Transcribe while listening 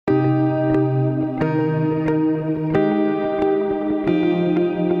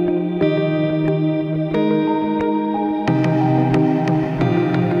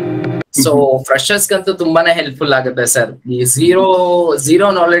So freshers ಗಂತೂ ತುಂಬಾನೇ helpful ಆಗುತ್ತೆ sir. ಈ ಝೀರೋ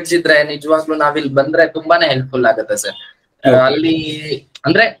ನಾಲೆಡ್ಜ್ ಇದ್ರೆ ನಿಜವಾಗ್ಲೂ ನಾವಿಲ್ಲಿ ಬಂದ್ರೆ ತುಂಬಾನೇ ಹೆಲ್ಪ್ಫುಲ್ ಆಗುತ್ತೆ ಸರ್. ಅಲ್ಲಿ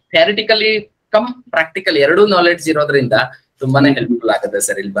ಅಂದ್ರೆ ಥಿಯರಿಟಿಕಲಿ ಕಮ್ ಪ್ರಾಕ್ಟಿಕಲ್ ಎರಡೂ ನಾಲೆಡ್ಜ್ ಇರೋದ್ರಿಂದ ತುಂಬಾನೇ ಹೆಲ್ಪ್ಫುಲ್ ಆಗುತ್ತೆ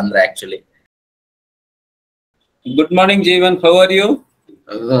ಸರ್ ಇಲ್ಲಿ ಬಂದ್ರೆ actually. Good morning, Jeevan. How are you?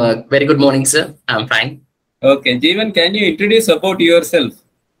 Very good morning, sir. I'm fine. Okay, Jeevan, can you introduce about yourself?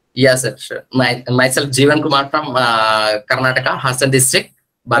 Yes, sir. Sure. Myself, Jeevan Kumar from Karnataka, Hassan district,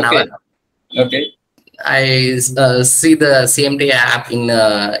 Banawar. Okay. I see the CMTI app in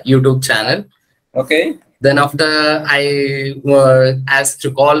YouTube channel. Okay. Then after I asked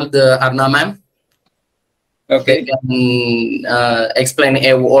to call the Arna ma'am. Okay. They can explain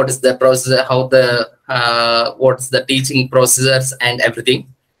what is the process, how the what's the teaching procedures and everything.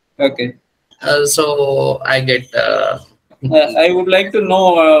 Okay. So I get. I would like to know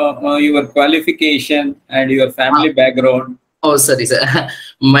your qualification and your family background. Oh, sorry, sir.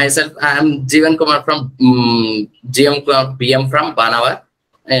 Myself, I am Jeevan Kumar from GM PM from Banawar.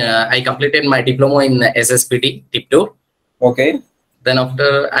 I completed my diploma in SSPT Tip 2. Okay. Then after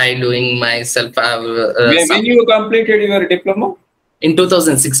I doing myself. When you completed your diploma? In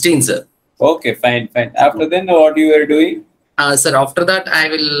 2016, sir. Okay, fine. After then, what you were doing? Sir, after that I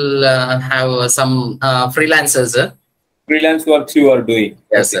will have some freelancers. Freelance works you are doing.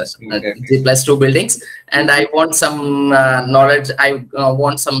 Yes, okay. Sir. G+2 buildings, and I want some knowledge. I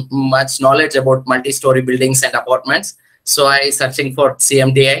want some much knowledge about multi-story buildings and apartments. So I searching for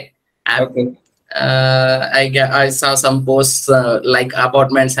CMTI app. Okay. I saw some posts like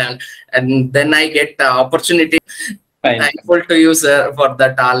apartments, and then I get the opportunity. Fine. Thankful to you, sir, for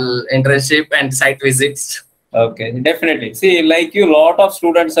that all internship and site visits. Okay, definitely. See, like you, lot of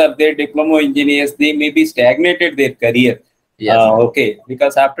students are there, diploma engineers, they may be stagnated their career. Yes. Okay,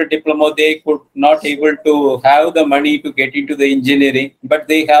 because after diploma, they could not able to have the money to get into the engineering, but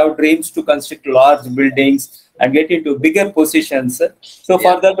they have dreams to construct large buildings and get into bigger positions. So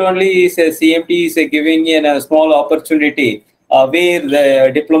for that only, CMT is giving in a small opportunity where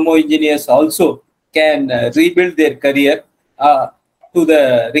the diploma engineers also can rebuild their career to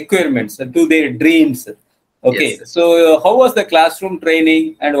the requirements, to their dreams. Okay, yes, so how was the classroom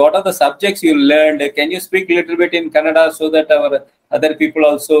training and what are the subjects you learned? Can you speak a little bit in Kannada so that our other people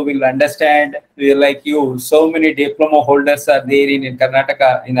also will understand? We like you, so many diploma holders are there in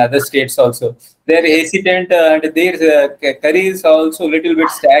Karnataka, in other states also. They're hesitant and their career is also a little bit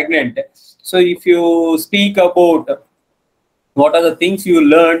stagnant. So if you speak about what are the things you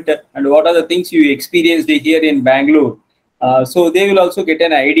learned and what are the things you experienced here in Bangalore, so they will also get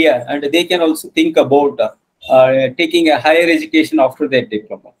an idea and they can also think about taking a higher education after their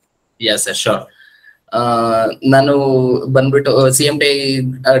diploma. Yes, sir, sure. ನಾನು ಬಂದ್ಬಿಟ್ಟು CMTI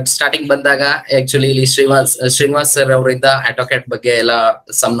starting ಬಂದಾಗ actually ಇಲ್ಲಿ Srinivas sir ಅವರಿಂದ advocate ಬಗ್ಗೆ ಎಲ್ಲ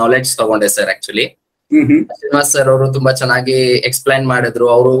some knowledge ತಗೊಂಡೆ sir. Actually Srinivas sir ಅವರು ತುಂಬಾ ಚೆನ್ನಾಗಿ ಎಕ್ಸ್ಪ್ಲೈನ್ ಮಾಡಿದ್ರು.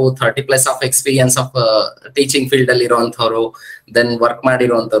 ಅವರು 30+ of experience of teaching field ಅಲ್ಲಿ ಇರುವಂತವ್ರು, ದೆನ್ ವರ್ಕ್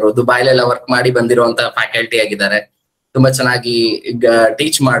ಮಾಡಿರುವಂತವ್ರು, ದುಬೈಲೆಲ್ಲ ವರ್ಕ್ ಮಾಡಿ ಬಂದಿರುವಂತ ಫ್ಯಾಕಲ್ಟಿ ಆಗಿದ್ದಾರೆ. ತುಂಬಾ ಚೆನ್ನಾಗಿ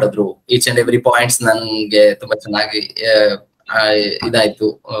ಟೀಚ್ ಮಾಡಿದ್ರು. ಈಚ್ ಅಂಡ್ ಎವ್ರಿ ಪಾಯಿಂಟ್ಸ್ ನನ್ಗೆ ತುಂಬಾ ಚೆನ್ನಾಗಿ ಇದಾಯ್ತು,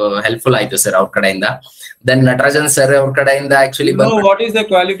 ಹೆಲ್ಪ್ಫುಲ್ ಆಯ್ತು ಸರ್ ಅವ್ರ ಕಡೆಯಿಂದ. ದೆನ್ ನಟರಾಜನ್ ಸರ್ ಅವ್ರ ಕಡೆಯಿಂದ actually what is the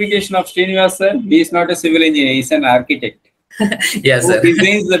qualification of Srinivas sir? He is not a civil engineer, he is an architect. Yes, sir. Who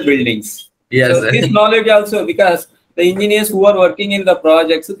designs the buildings. Yes, so sir. This knowledge also, because the engineers who are working in the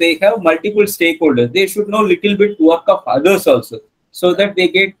projects, they have multiple stakeholders. They should know little bit work of others also, so that they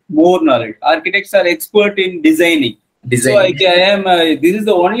get more knowledge. Architects are expert in designing. So I am. This is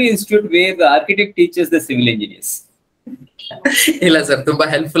the only institute where the architect teaches the civil engineers. ಇಲ್ಲ sir, ತುಂಬಾ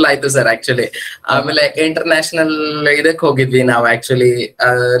helpful ಆಯ್ತು sir actually. ಆಮೇಲೆ international ಇದಕ್ಕೆ ಹೋಗಿದ್ವಿ ನಾವು actually.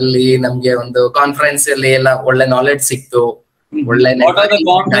 ಅಲ್ಲಿ ನಮ್ಗೆ ಒಂದು ಕಾನ್ಫರೆನ್ಸ್ ಅಲ್ಲಿ ಎಲ್ಲ ಒಳ್ಳೆ ನಾಲೆಡ್ಜ್ ಸಿಕ್ತು. ಒಳ್ಳೆ What are the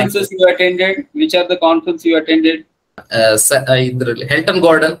conferences you attended? Which are the conferences you attended? ಇದ್ರಲ್ಲಿ Hilton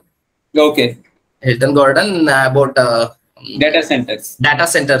Garden. Okay. Hilton Garden about data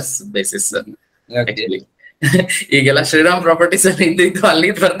centers basis. Actually. ಈಗೆಲ್ಲ ಶ್ರೀರಾಮ್ ಪ್ರಾಪರ್ಟೀಸ್ ಅಲ್ಲಿ ಇದ್ದು ಅಲ್ಲಿ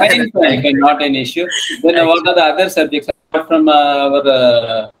ಬರ್ತಾರೆ. Not an issue. Then what are the other subjects apart from our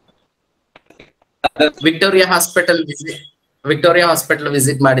Victoria hospital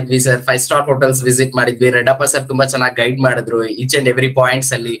visit ಮಾಡಿದ್ವಿ sir. 5 star hotels visit ಮಾಡಿದ್ವಿ. Reddappa sir ತುಂಬಾ ಚೆನ್ನಾಗಿ guide ಮಾಡಿದ್ರು ಈಚ್ ಅಂಡ್ ಎವ್ರಿ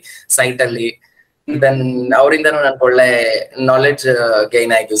ಪಾಯಿಂಟ್ಸ್ ಅಲ್ಲಿ, ಸೈಟ್ ಅಲ್ಲಿ. ದೆನ್ ಅವರಿಂದನೂ ನನ್ಗೆ ಒಳ್ಳೆ ನಾಲೆಡ್ಜ್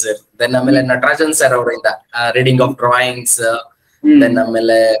ಗೈನ್ ಆಯ್ತು ಸರ್. ದೆನ್ ಆಮೇಲೆ ನಟರಾಜನ್ ಸರ್ ಅವರಿಂದ ರೀಡಿಂಗ್ ಆಫ್ ಡ್ರಾಯಿಂಗ್ಸ್, ದೆನ್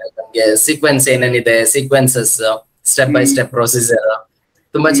ಆಮೇಲೆ ನಮ್ಗೆ ಸೀಕ್ವೆನ್ಸ್ ಏನೇನಿದೆ, sequences, step by step procedure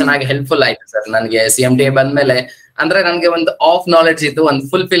ತುಂಬಾ ಚೆನ್ನಾಗಿ ಹೆಲ್ಪ್ಫುಲ್ ಆಯ್ತು ಸರ್ ನನಗೆ. CMTI ಬಂದ್ಮೇಲೆ ಅಂದ್ರೆ ನನ್ಗೆ ಒಂದು ಆಫ್ ನಾಲೆಡ್ಜ್ ಇತ್ತು, ಒಂದು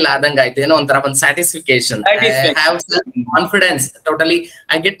ಫುಲ್ಫಿಲ್ ಆದಂಗ ಆಯ್ತು, ಏನೋ ಒಂಥರ ಒಂದು satisfaction. Confidence, totally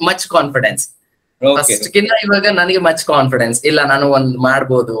I get much confidence. First ಗಿನ್ನ ಇವಾಗ ನನಗೆ ಮಚ್ ಕಾನ್ಫಿಡೆನ್ಸ್ ಇಲ್ಲ, ನಾನು ಒಂದ್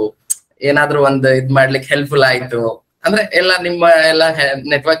ಮಾಡ್ಬೋದು, ಏನಾದ್ರು ಒಂದು ಇದ್ ಮಾಡ್ಲಿಕ್ಕೆ ಹೆಲ್ಪ್ಫುಲ್ ಆಯ್ತು. ಅಂದ್ರೆ ಎಲ್ಲ ನಿಮ್ಮ ಎಲ್ಲ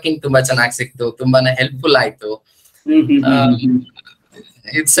ನೆಟ್ವರ್ಕಿಂಗ್ ತುಂಬಾ ಚೆನ್ನಾಗಿ ಸಿಕ್ತು, ತುಂಬಾನೇ ಹೆಲ್ಪ್ಫುಲ್ ಆಯ್ತು.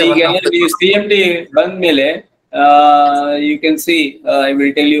 ಇಟ್ಸ್ ಈಗ ನೀವು CMT ಬಂದ್ಮೇಲೆ you can see, I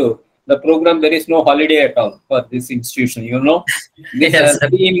will tell you the program, there is no holiday at all for this institution, you know. This Yes,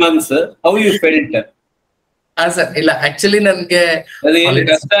 3 months, how you felt? ಹಾ ಸರ್, ಇಲ್ಲ ಆಕ್ಚುಲಿ ನನ್ಗೆ ಅದೇನು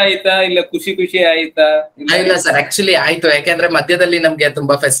ಕಷ್ಟ ಆಯ್ತಾ ಇಲ್ಲ ಖುಷಿ ಖುಷಿ ಆಯ್ತಾ? ಇಲ್ಲ ಸರ್, ಆಕ್ಚುಲಿ ಆಯ್ತು. ಯಾಕಂದ್ರೆ ಮಧ್ಯದಲ್ಲಿ ನಮ್ಗೆ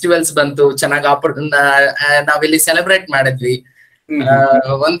ತುಂಬಾ ಫೆಸ್ಟಿವಲ್ಸ್ ಬಂತು, ಚೆನ್ನಾಗಿ ನಾವಿಲ್ಲಿ ಸೆಲೆಬ್ರೇಟ್ ಮಾಡಿದ್ವಿ.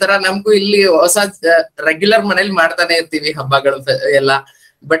 ಒಂಥರ ನಮ್ಗೂ ಇಲ್ಲಿ ಹೊಸ ರೆಗ್ಯುಲರ್ ಮನೇಲಿ ಮಾಡ್ತಾನೆ ಇರ್ತೀವಿ ಹಬ್ಬಗಳು ಎಲ್ಲ,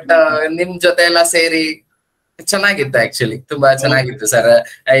 ಬಟ್ ನಿಮ್ ಜೊತೆ ಎಲ್ಲ ಸೇರಿ ಚೆನ್ನಾಗಿತ್ತು. ಆಕ್ಚುಲಿ ತುಂಬಾ ಚೆನ್ನಾಗಿತ್ತು ಸರ್.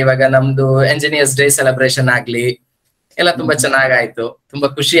 ಇವಾಗ ನಮ್ದು ಎಂಜಿನಿಯರ್ಸ್ ಡೇ ಸೆಲೆಬ್ರೇಷನ್ ಆಗ್ಲಿ ಎಲ್ಲ ತುಂಬಾ ಚೆನ್ನಾಗಾಯ್ತು, ತುಂಬಾ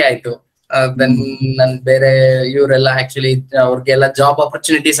ಖುಷಿ ಆಯ್ತು. ದೆನ್ ನನ್ ಬೇರೆ ಇವರೆಲ್ಲ ಆಕ್ಚುಲಿ ಅವ್ರಿಗೆಲ್ಲ ಜಾಬ್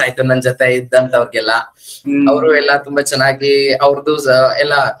ಆಪರ್ಚುನಿಟೀಸ್ ಆಯ್ತು ನನ್ ಜೊತೆ ಇದ್ದಂತವ್ರಿಗೆಲ್ಲ. ಅವರು ಎಲ್ಲ ತುಂಬಾ ಚೆನ್ನಾಗಿ ಅವ್ರದ್ದು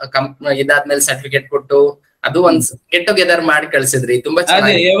ಎಲ್ಲ ಇದಾದ್ಮೇಲೆ ಸರ್ಟಿಫಿಕೇಟ್ ಕೊಟ್ಟು ಅದು ಒಂದ್ ಗೆಟ್ ಟುಗೆದರ್ ಮಾಡಿ ಕಳ್ಸಿದ್ರಿ. ತುಂಬಾ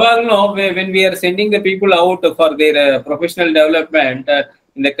ಚೆನ್ನಾಗಿ ಯಾವಾಗ್ಲೂ when we are sending the people out for their professional development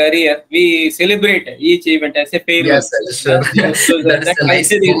in the career, we celebrate each event as a farewell. Yes, sure. That's a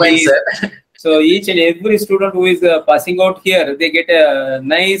nice moment, sir. So each and every student who is passing out here, they get a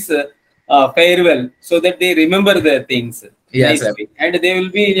nice farewell, so that they remember the things. Yes, sir. And they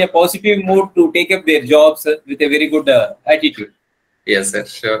will be in a positive mood to take up their jobs with a very good attitude. Yes sir,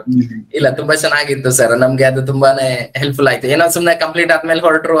 sure. ಇಲ್ಲ ತುಂಬಾ ಚೆನ್ನಾಗಿತ್ತು sir, ನಮ್ಗೆ ಅದು ತುಂಬಾನೇ helpful ಆಯ್ತು. ಏನೋ ಸುಮ್ನೆ complete ಆದ್ಮೇಲೆ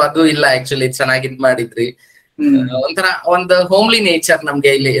ಹೊರಟ್ರು ಅದು ಇಲ್ಲ, ಆಕ್ಚುಲಿ ಚೆನ್ನಾಗಿ ಇದ್ ಮಾಡಿದ್ರಿ. ಒಂಥರ ಒಂದು ಹೋಮ್ಲಿ ನೇಚರ್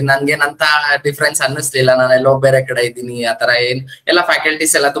ನಮ್ಗೆ ಇಲ್ಲಿ. ನನ್ಗೇನಂತ ಡಿಫ್ರೆನ್ಸ್ ಅನ್ನಿಸ್ಲಿಲ್ಲ, ನಾನು ಎಲ್ಲೋ ಬೇರೆ ಕಡೆ ಇದ್ದೀನಿ ಆತರ ಏನ್. ಎಲ್ಲ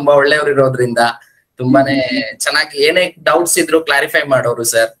ಫ್ಯಾಕಲ್ಟೀಸ್ ಎಲ್ಲ ತುಂಬಾ ಒಳ್ಳೆಯವ್ರು ಇರೋದ್ರಿಂದ ತುಂಬಾನೇ ಚೆನ್ನಾಗಿ ಏನೇ ಡೌಟ್ಸ್ ಇದ್ರು ಕ್ಲಾರಿಫೈ ಮಾಡೋರು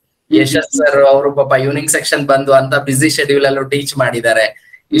ಸರ್. ಯಶಸ್ ಸರ್ ಅವರು ಪಾಪ ಈವ್ನಿಂಗ್ ಸೆಕ್ಷನ್ ಬಂದು ಅಂತ ಬಿಸಿ ಶೆಡ್ಯೂಲ್ ಅಲ್ಲೂ ಟೀಚ್ ಮಾಡಿದ್ದಾರೆ.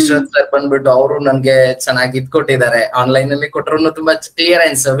 ಈಶ್ವರ್ ಸರ್ ಬಂದ್ಬಿಟ್ಟು ಅವರು ನನ್ಗೆ ಚೆನ್ನಾಗಿ ಇದ್ಕೊಟ್ಟಿದ್ದಾರೆ. ಆನ್ಲೈನ್ ಅಲ್ಲಿ ಕೊಟ್ಟರು ತುಂಬಾ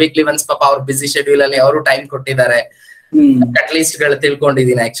ಕ್ಲಿಯರೆನ್ಸ್, ವೀಕ್ಲಿ ಒನ್ಸ್ ಪಾಪ ಅವ್ರ ಬಿಸಿ ಶೆಡ್ಯೂಲ್ ಅಲ್ಲಿ ಅವರು ಟೈಮ್ ಕೊಟ್ಟಿದ್ದಾರೆ. ಅಟ್ಲೀಸ್ಟ್ ಗಳು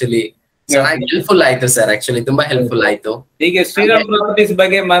ತಿಳ್ಕೊಂಡಿದೀನಿ. ಆಕ್ಚುಲಿ ಚೆನ್ನಾಗಿ ಹೆಲ್ಪ್ಫುಲ್ ಆಯ್ತು ಸರ್, ಆಕ್ಚುಲಿ ತುಂಬಾ ಹೆಲ್ಪ್ಫುಲ್ ಆಯ್ತು. ಈಗ ಶ್ರೀರಾಮ್ ಪ್ರಾಪರ್ಟೀಸ್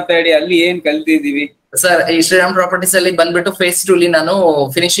ಬಗ್ಗೆ ಮಾತಾಡಿ, ಅಲ್ಲಿ ಏನ್ ಕಲ್ತಿದೀವಿ ಸರ್? ಈ ಶ್ರೀರಾಮ್ ಪ್ರಾಪರ್ಟೀಸ್ ಅಲ್ಲಿ ಬಂದ್ಬಿಟ್ಟು ಫೇಸ್ 2 ನಾನು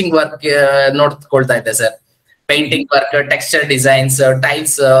ಫಿನಿಶಿಂಗ್ ವರ್ಕ್ ನೋಡ್ಕೊಳ್ತಾ ಇದ್ದೆ sir. Painting work, texture designs,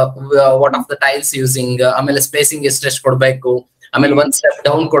 tiles, what of the tiles using, ಆಮೇಲೆ ಸ್ಪೇಸಿಂಗ್ ಎಷ್ಟೆಷ್ಟು ಕೊಡ್ಬೇಕು, ಆಮೇಲೆ ಒಂದ್ ಸ್ಟೆಪ್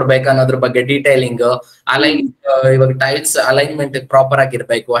ಡೌನ್ ಕೊಡ್ಬೇಕು ಅನ್ನೋದ್ರ ಬಗ್ಗೆ ಡೀಟೇಲಿಂಗ್, ಇವಾಗ ಟೈಲ್ಸ್ ಅಲೈನ್ಮೆಂಟ್ ಪ್ರಾಪರ್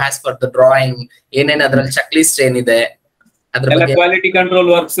ಆಗಿರ್ಬೇಕು ಆಸ್ ಪರ್ ದ ಡ್ರಾಯಿಂಗ್, ಏನೇನ್ ಅದ್ರಲ್ಲಿ ಚೆಕ್ ಲಿಸ್ಟ್ ಏನಿದೆ ಅದ್ರ ಬಗ್ಗೆ. ಕ್ವಾಲಿಟಿ ಕಂಟ್ರೋಲ್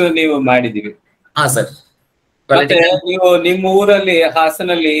ವರ್ಕ್ಸ್ ನೀವು ಮಾಡಿದೀವಿ. ಹಾ ಸರ್. ಮತ್ತೆ ನೀವು ನಿಮ್ಮ ಊರಲ್ಲಿ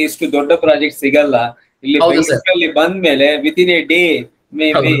ಹಾಸನಲ್ಲಿ ಇಷ್ಟು ದೊಡ್ಡ ಪ್ರಾಜೆಕ್ಟ್ ಸಿಗಲ್ಲ. ಇಲ್ಲಿ ಬಂದ್ಮೇಲೆ within A day may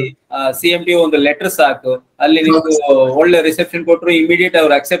be CMT ಒಂದು ಲೆಟರ್ ಸಾಕು, ಅಲ್ಲಿ ನೀವು ಒಳ್ಳೆ ರಿಸೆಪ್ಷನ್ ಕೊಟ್ಟರು ಇಮಿಡಿಯೇಟ್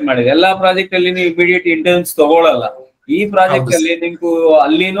ಅವ್ರು ಅಕ್ಸೆಪ್ಟ್ ಮಾಡಿದ್ರು. ಎಲ್ಲಾ ಪ್ರಾಜೆಕ್ಟ್ ಅಲ್ಲಿ ನೀವು ಇಮಿಡಿಯೇಟ್ ಇಂಟರ್ನ್ಸ್ ತಗೊಳಲ್ಲ. ಈ ಪ್ರಾಜೆಕ್ಟ್ ಅಲ್ಲಿ ನಿಮ್ಗೂ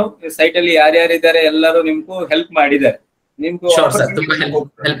ಅಲ್ಲಿನೂ ಸೈಟ್ ಅಲ್ಲಿ ಯಾರ್ಯಾರಿದ್ದಾರೆ ಎಲ್ಲರೂ ನಿಮ್ಗೂ ಹೆಲ್ಪ್ ಮಾಡಿದ್ದಾರೆ. ನಿಮ್ಗೂ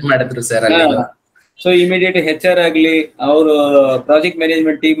ಹೆಲ್ಪ್ ಮಾಡಿದ್ರು ಸರ್. ಸೊ ಇಮಿಡಿಯೇಟ್ HR ಆಗ್ಲಿ, ಅವರು ಪ್ರಾಜೆಕ್ಟ್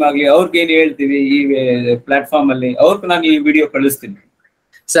ಮ್ಯಾನೇಜ್ಮೆಂಟ್ ಟೀಮ್ ಆಗ್ಲಿ, ಅವ್ರಿಗೆ ಏನ್ ಹೇಳ್ತೀವಿ ಈ ಪ್ಲಾಟ್ಫಾರ್ಮ್ ಅಲ್ಲಿ, ಅವ್ರಿಗೆ ನಾನು ಈ ವಿಡಿಯೋ ಕಳಿಸ್ತೀನಿ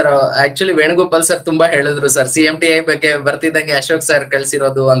ಸರ್. ಆಕ್ಚುಲಿ ವೇಣುಗೋಪಾಲ್ ಸರ್ ತುಂಬಾ ಹೇಳಿದ್ರು ಸರ್, CMTI ಬಗ್ಗೆ ಬರ್ತಿದ್ದಂಗೆ ಅಶೋಕ್ ಸರ್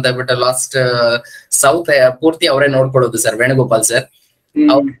ಕಳ್ಸಿರೋದು ಅಂತ ಹೇಳ್ಬಿಟ್ಟು ಲಾಸ್ಟ್ ಸೌತ್ ಪೂರ್ತಿ ಅವರೇ ನೋಡ್ಕೊಳ್ಳೋದು ಸರ್, ವೇಣುಗೋಪಾಲ್ ಸರ್.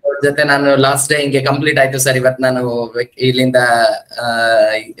 ಅವ್ರ ಜೊತೆ ನಾನು ಲಾಸ್ಟ್ ಡೇ ಹಿಂಗೆ ಕಂಪ್ಲೀಟ್ ಆಯ್ತು ಸರ್. ಇವತ್ತು ನಾನು ಇಲ್ಲಿಂದ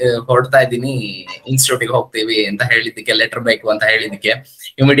ಹೊರಡ್ತಾ ಇದ್ದೀನಿ, ಇನ್ಸ್ಟಿಟ್ಯೂಟ್ಗೆ ಹೋಗ್ತೀವಿ ಅಂತ ಹೇಳಿದ್ದಕ್ಕೆ, ಲೆಟರ್ ಬೇಕು ಅಂತ ಹೇಳಿದಕ್ಕೆ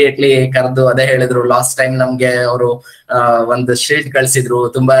ಇಮಿಡಿಯೇಟ್ಲಿ ಕರೆದು ಅದೇ ಹೇಳಿದ್ರು. ಲಾಸ್ಟ್ ಟೈಮ್ ನಮ್ಗೆ ಅವರು ಒಂದು ಶೀಲ್ಡ್ ಕಳ್ಸಿದ್ರು,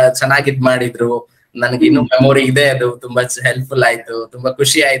 ತುಂಬಾ ಚೆನ್ನಾಗಿದ್ ಮಾಡಿದ್ರು. ನನ್ಗೆ ಇನ್ನು ಮೆಮೊರಿ ಇದೆ, ಅದು ತುಂಬಾ ಹೆಲ್ಪ್ಫುಲ್ ಆಯ್ತು, ತುಂಬಾ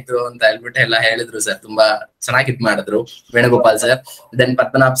ಖುಷಿ ಆಯ್ತು ಅಂತ ಹೇಳ್ಬಿಟ್ಟು ಎಲ್ಲ ಹೇಳಿದ್ರು ಸರ್. ತುಂಬಾ ಚೆನ್ನಾಗಿದ್ ಮಾಡಿದ್ರು Venugopal sir. Then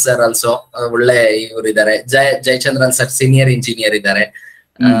Padmanabh sir also ಒಳ್ಳೆ ಇವ್ರು ಇದಾರೆ. ಜಯಚಂದ್ರನ್ ಸರ್ ಸೀನಿಯರ್ ಇಂಜಿನಿಯರ್ ಇದ್ದಾರೆ.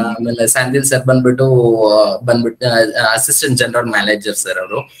 ಆಮೇಲೆ ಸ್ಯಾಂದಿಲ್ ಸರ್ ಬಂದ್ಬಿಟ್ಟು ಅಸಿಸ್ಟೆಂಟ್ ಜನರಲ್ ಮ್ಯಾನೇಜರ್ ಸರ್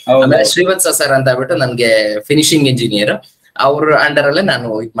ಅವರು. ಆಮೇಲೆ ಶ್ರೀವತ್ಸ ಸರ್ ಅಂತ ಹೇಳ್ಬಿಟ್ಟು ನನ್ಗೆ ಫಿನಿಶಿಂಗ್ ಇಂಜಿನಿಯರ್, ಅವ್ರ ಅಂಡರ್ ಅಲ್ಲೇ ನಾನು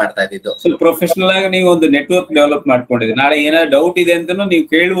ಇದ್ ಮಾಡ್ತಾ ಇದ್ದಿದ್ದು. ಸೊ ಪ್ರೊಫೆಷನಲ್ ಆಗಿ ನೀವು ಒಂದು ನೆಟ್ವರ್ಕ್ ಡೆವಲಪ್ ಮಾಡ್ಕೊಂಡಿದ್ದೀರಿ. ನಾಳೆ ಏನಾದ್ರು ಡೌಟ್ ಇದೆ ಅಂತಾನು ನೀವು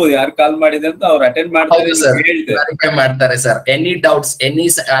ಕೇಳ್ಬೋದು, ಯಾರು ಕಾಲ್ ಮಾಡಿದೆ ಅಂತ ಅವ್ರು ಅಟೆಂಡ್ ಮಾಡ್ತಾರೆ ಸರ್. ಎನಿ ಡೌಟ್ಸ್ ಎನಿ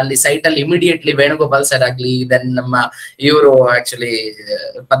ಅಲ್ಲಿ ಸೈಟ್ ಅಲ್ಲಿ ಇಮಿಡಿಯೇಟ್ಲಿ ವೇಣುಗೋಪಾಲ್ ಸರ್ ಆಗ್ಲಿ, ದೆನ್ ನಮ್ಮ ಇವರು ಆಕ್ಚುಲಿ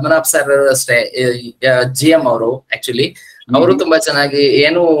ಪದ್ಮನಾಭ್ ಸರ್ ಅಷ್ಟೇ, GM ಅವರು ಆಕ್ಚುಲಿ ಅವರು ತುಂಬಾ ಚೆನ್ನಾಗಿ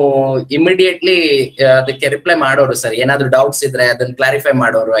ಏನು ಇಮಿಡಿಯೇಟ್ಲಿ ಅದಕ್ಕೆ ರಿಪ್ಲೈ ಮಾಡೋರು ಸರ್. ಏನಾದ್ರು ಡೌಟ್ಸ್ ಇದ್ರೆ ಅದನ್ನ ಕ್ಲಾರಿಫೈ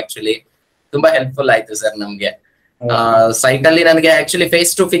ಮಾಡೋರು. ಆಕ್ಚುಲಿ ತುಂಬಾ ಹೆಲ್ಪ್ಫುಲ್ ಆಯ್ತು ಸರ್ ನಮ್ಗೆ. ಸೈಟ್ ಅಲ್ಲಿ ನನಗೆ ಆಕ್ಚುಲಿ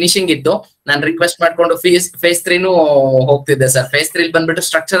ಫೇಸ್ 2 ಫಿನಿಶಿಂಗ್ ಇತ್ತು, ನಾನು ರಿಕ್ವೆಸ್ಟ್ ಮಾಡ್ಕೊಂಡು ಫೇಸ್ 3 ಹೋಗ್ತಿದ್ದೆ ಸರ್. ಫೇಸ್ 3 ಬಂದ್ಬಿಟ್ಟು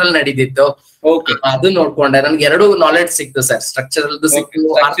ಸ್ಟ್ರಕ್ಚರಲ್ ನಡೀತಿತ್ತು, ಅದು ನೋಡ್ಕೊಂಡೆ. ನನ್ಗೆ 2 ನಾಲೆಡ್ಜ್ ಸಿಕ್ತು ಸರ್. ಸ್ಟ್ರಕ್ಚರಲ್ ಸಿಕ್ತು,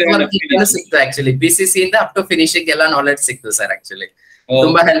 ಸಿಕ್ತು ಆಕ್ಚುಲಿ. PCC ಇಂದ ಅಪ್ ಟು ಫಿನಿಶಿಂಗ್ ಎಲ್ಲ ನಾಲೆಡ್ಜ್ ಸಿಕ್ತು ಸರ್. ಆಕ್ಚುಲಿ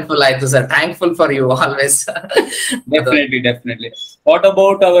ತುಂಬಾ ಹೆಲ್ಪ್ಫುಲ್ ಆಯ್ತು sir. Thankful for you always. Definitely. What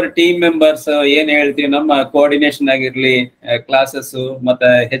about our team members, ಏನ್ ಹೇಳ್ತೀವಿ? ನಮ್ಮ ಕೋಆರ್ಡಿನೇಷನ್ ಆಗಿರ್ಲಿ, ಕ್ಲಾಸಸ್, ಮತ್ತೆ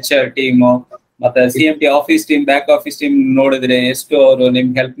HR ಟೀಮು, ಮತ್ತೆ CMT office team, back office team ನೋಡಿದ್ರೆ ಎಷ್ಟು ಅವರು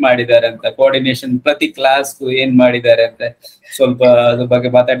ನಿಮ್ಗೆ ಹೆಲ್ಪ್ ಮಾಡಿದ್ದಾರೆ ಅಂತ, ಕೋಆರ್ಡಿನೇಷನ್ ಪ್ರತಿ ಕ್ಲಾಸ್ ಏನ್ ಮಾಡಿದ್ದಾರೆ ಅಂತ ಸ್ವಲ್ಪ ಅದ್ರ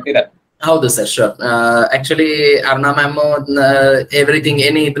ಬಗ್ಗೆ ಮಾತಾಡ್ತೀರಾ? ಹೌದು sir, sure. Actually ಅರ್ಣಾ ma'am everything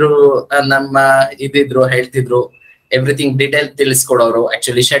ಏನೇ ಇದ್ರು ನಮ್ಮ ಇದಿದ್ರು ಹೇಳ್ತಿದ್ರು, ಎವ್ರಿಥಿಂಗ್ ಡೀಟೇಲ್ ತಿಳಿಸ್ಕೊಡೋರು.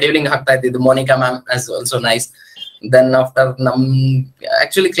 ಆಕ್ಚುಲಿ ಶೆಡ್ಯೂಲಿಂಗ್ ಹಾಕ್ತಾ ಇದ್ದಿದ್ದು Monika ma'am as also nice. Then after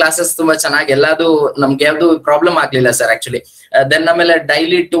actually classes ತುಂಬಾ ಚೆನ್ನಾಗಿ ಎಲ್ಲಾದು ನಮ್ಗೆ ಯಾವ್ದು ಪ್ರಾಬ್ಲಮ್ ಆಗ್ಲಿಲ್ಲ ಸರ್ ಆಕ್ಚುಲಿ. ದೆನ್ ಆಮೇಲೆ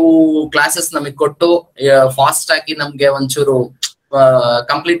ಡೈಲಿ 2 ಕ್ಲಾಸಸ್ ನಮಗ್ ಕೊಟ್ಟು ಫಾಸ್ಟ್ ಆಗಿ ನಮ್ಗೆ ಒಂಚೂರು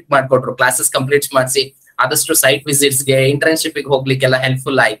ಕಂಪ್ಲೀಟ್ ಮಾಡ್ಕೊಟ್ರು, ಕ್ಲಾಸಸ್ ಕಂಪ್ಲೀಟ್ ಮಾಡಿಸಿ ಆದಷ್ಟು ಸೈಟ್ ವಿಸಿಟ್ಸ್ ಗೆ, ಇಂಟರ್ನ್ಶಿಪ್ ಗೆ ಹೋಗ್ಲಿಕ್ಕೆಲ್ಲ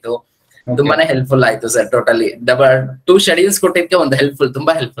ಹೆಲ್ಪ್ಫುಲ್ ಆಯ್ತು. ತುಂಬಾನೇ ಹೆಲ್ಪ್ಫುಲ್ ಆಯ್ತು ಸರ್. ಟೋಟಲಿ 2 ಶೆಡ್ಯೂಲ್ಸ್ ಕೊಟ್ಟಿದ್ಕೆ ಒಂದು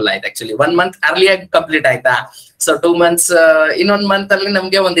ತುಂಬಾ ಹೆಲ್ಪ್ಫುಲ್ ಆಯ್ತು ಆಕ್ಚುಲಿ. 1 ಮಂತ್ ಅರ್ಲಿಯಾಗಿ ಕಂಪ್ಲೀಟ್ ಆಯ್ತಾ, ಸೊ 2 ಮಂತ್ಸ್ ಇನ್ನೊಂದ್ ಮಂತ್ ಅಲ್ಲಿ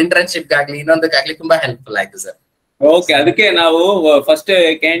ನಮ್ಗೆ ಒಂದು ಇಂಟರ್ನ್ಶಿಪ್ ಆಗ್ಲಿ ಇನ್ನೊಂದಕ್ಕಾಗ್ಲಿ ತುಂಬಾ ಹೆಲ್ಪ್ಫುಲ್ ಆಯ್ತು ಸರ್. ಓಕೆ, ಅದಕ್ಕೆ ನಾವು ಫಸ್ಟ್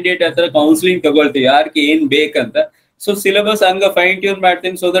ಕ್ಯಾಂಡಿಡೇಟ್ ಹತ್ರ ಕೌನ್ಸಿಲಿಂಗ್ ತಗೊಳ್ತೀವಿ, ಯಾರಿಗೆ ಏನ್ ಬೇಕಂತ. ಸೊ ಸಿಲೆಬಸ್ ಹಂಗ ಫೈನ್ ಟ್ಯೂನ್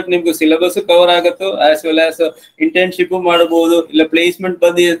ಮಾಡ್ತೀನಿ, ಸೊ ದಟ್ ನಿಮ್ಗೆ ಸಿಲೆಬಸ್ ಕವರ್ ಆಗುತ್ತೋ, ಆಸ್ ವೆಲ್ ಆಸ್ ಇಂಟರ್ನ್ಶಿಪ್ ಮಾಡಬಹುದು. ಇಲ್ಲ ಪ್ಲೇಸ್ಮೆಂಟ್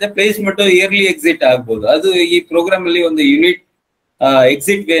ಬಂದಿರುತ್ತೆ, ಪ್ಲೇಸ್ಮೆಂಟ್ ಇಯರ್ಲಿ ಎಕ್ಸಿಟ್ ಆಗ್ಬಹುದು. ಅದು ಈ ಪ್ರೋಗ್ರಾಮ್ ಅಲ್ಲಿ ಒಂದು ಯೂನಿಟ್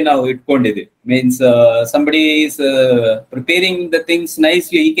exit way ನಾವು ಇಟ್ಕೊಂಡಿದ್ದೀವಿ. Means somebody is preparing the things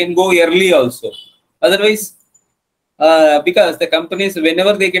nicely, he can go early also. Otherwise because the companies,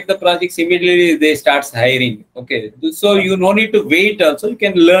 whenever they get the projects, immediately they starts hiring. Okay, so you no need to wait also, you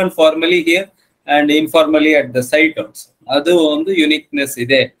can learn formally here and informally at the site also. Adu ಒಂದು uniqueness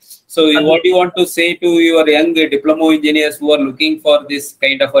ಇದೆ. So what you want to say to your young diploma engineers who are looking for this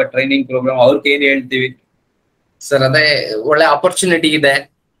kind of a training program, ಅವ್ರಿಗೆ ಏನ್ ಹೇಳ್ತೀವಿ sir? ಅದೇ ಒಳ್ಳೆ opportunity ಇದೆ.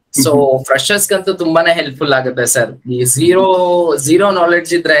 So freshers ಗಂತೂ ತುಂಬಾನೇ helpful ಆಗುತ್ತೆ ಸರ್. ಈ ಝೀರೋ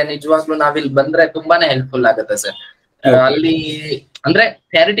ನಾಲೆಡ್ಜ್ ಇದ್ರೆ ನಿಜವಾಗ್ಲೂ ನಾವಿಲ್ಲಿ ಬಂದ್ರೆ ತುಂಬಾನೇ ಹೆಲ್ಪ್ಫುಲ್ ಆಗುತ್ತೆ ಸರ್. ಅಲ್ಲಿ ಅಂದ್ರೆ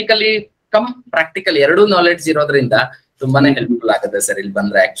ಥಿಯರಿಟಿಕಲಿ ಕಮ್ ಪ್ರಾಕ್ಟಿಕಲ್ ಎರಡೂ ನಾಲೆಡ್ಜ್ ಇರೋದ್ರಿಂದ ತುಂಬಾನೇ ಹೆಲ್ಪ್ಫುಲ್ ಆಗುತ್ತೆ ಸರ್ ಇಲ್ಲಿ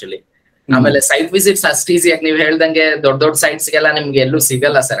ಬಂದ್ರೆ ಆಕ್ಚುಲಿ. ಆಮೇಲೆ ಸೈಟ್ ವಿಸಿಟ್ಸ್ ಅಷ್ಟು ಈಸಿಯಾಗಿ ನೀವು ಹೇಳ್ದಂಗೆ ದೊಡ್ಡ ಸೈಟ್ಸ್ ಗೆಲ್ಲ ನಿಮ್ಗೆ ಎಲ್ಲೂ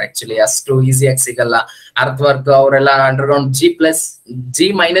ಸಿಗಲ್ಲ ಸರ್ ಆಕ್ಚುಲಿ, ಅಷ್ಟು ಈಸಿಯಾಗಿ ಸಿಗಲ್ಲ. ಅರ್ತ್ ವರ್ಕ್ ಅವರೆಲ್ಲ ಅಂಡರ್ಗ್ರೌಂಡ್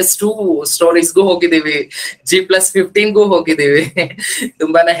G-2 ಸ್ಟೋರೀಸ್ಗೂ ಹೋಗಿದೀವಿ, G+15ಗೂ ಹೋಗಿದೀವಿ.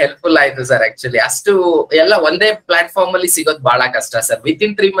 ತುಂಬಾನೇ ಹೆಲ್ಪ್ಫುಲ್ ಆಯ್ತು ಸರ್ ಆಕ್ಚುಲಿ. ಅಷ್ಟು ಎಲ್ಲ ಒಂದೇ ಪ್ಲಾಟ್ಫಾರ್ಮ್ ಅಲ್ಲಿ ಸಿಗೋದು ಬಹಳ ಕಷ್ಟ ಸರ್.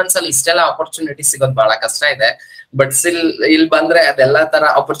 ವಿತಿನ್ 3 months ಅಲ್ಲಿ ಇಷ್ಟೆಲ್ಲ ಆಪರ್ಚುನಿಟಿ ಸಿಗೋದು ಬಹಳ ಕಷ್ಟ ಇದೆ. ಬಟ್ ಇಲ್ಲಿ ಬಂದ್ರೆ ಅದೆಲ್ಲಾ ತರ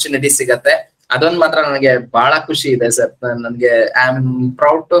ಆಪರ್ಚುನಿಟಿ ಸಿಗತ್ತೆ. ಅದೊಂದು ಮಾತ್ರ ನನಗೆ ಬಹಳ ಖುಷಿ ಇದೆ ಸರ್. ನನಗೆ I am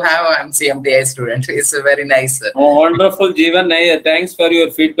proud to have I am CMTI student. It's very nice sir. Wonderful Jeevan, thanks for your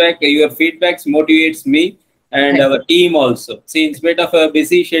feedback. Your feedbacks motivates me and our team also. See, in spite of a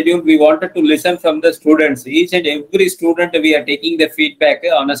busy schedule, we wanted to listen from the students. Each and every student, we are taking the feedback,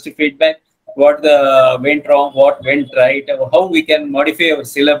 honest feedback, what went wrong, what went right, how we can modify our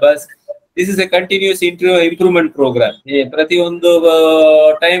syllabus. This is a continuous improvement program. ಪ್ರತಿ ಒಂದು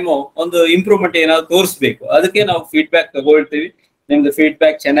time ಒಂದು improvement ಏನಾದ್ರು ತೋರಿಸ್ಬೇಕು, ಅದಕ್ಕೆ ನಾವು feedback ತಗೊಳ್ತೀವಿ. ನಿಮ್ದು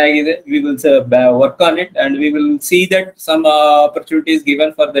feedback ಚೆನ್ನಾಗಿದೆ, we will work on it and we will see that some opportunities given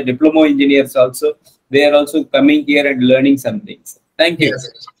for the diploma engineers also. They are also coming here and learning some things. Thank you. Yes.